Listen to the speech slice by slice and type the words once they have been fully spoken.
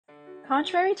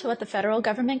Contrary to what the federal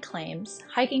government claims,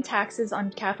 hiking taxes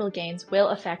on capital gains will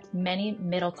affect many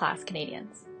middle-class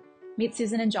Canadians. Meet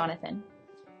Susan and Jonathan.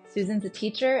 Susan's a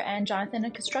teacher and Jonathan a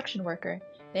construction worker.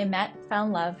 They met, fell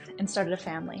in love, and started a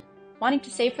family. Wanting to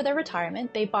save for their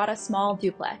retirement, they bought a small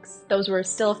duplex. Those were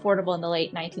still affordable in the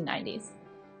late 1990s.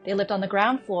 They lived on the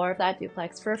ground floor of that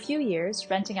duplex for a few years,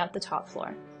 renting out the top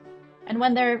floor. And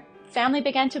when their family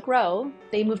began to grow,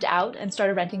 they moved out and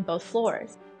started renting both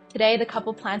floors. Today, the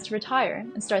couple plans to retire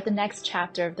and start the next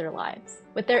chapter of their lives.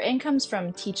 With their incomes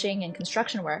from teaching and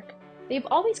construction work, they've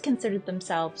always considered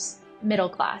themselves middle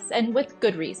class, and with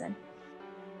good reason.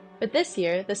 But this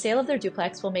year, the sale of their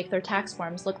duplex will make their tax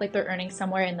forms look like they're earning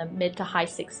somewhere in the mid to high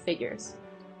six figures.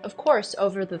 Of course,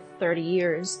 over the 30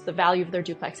 years, the value of their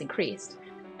duplex increased,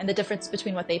 and the difference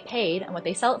between what they paid and what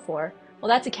they sell it for, well,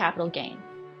 that's a capital gain.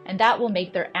 And that will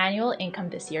make their annual income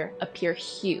this year appear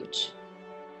huge.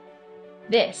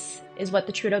 This is what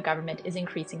the Trudeau government is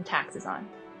increasing taxes on.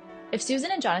 If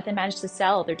Susan and Jonathan manage to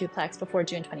sell their duplex before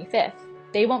June 25th,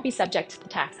 they won't be subject to the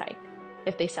tax hike.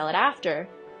 If they sell it after,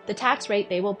 the tax rate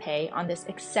they will pay on this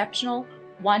exceptional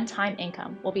one-time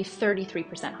income will be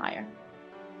 33% higher.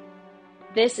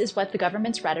 This is what the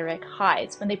government's rhetoric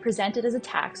hides when they present it as a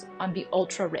tax on the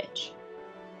ultra-rich.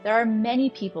 There are many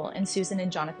people in Susan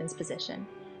and Jonathan's position,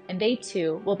 and they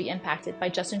too will be impacted by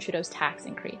Justin Trudeau's tax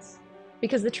increase.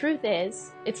 Because the truth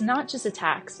is, it's not just a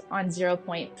tax on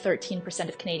 0.13%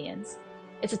 of Canadians,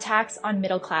 it's a tax on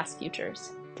middle-class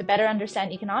futures. To better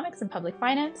understand economics and public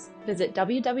finance, visit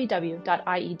www.iedm.org.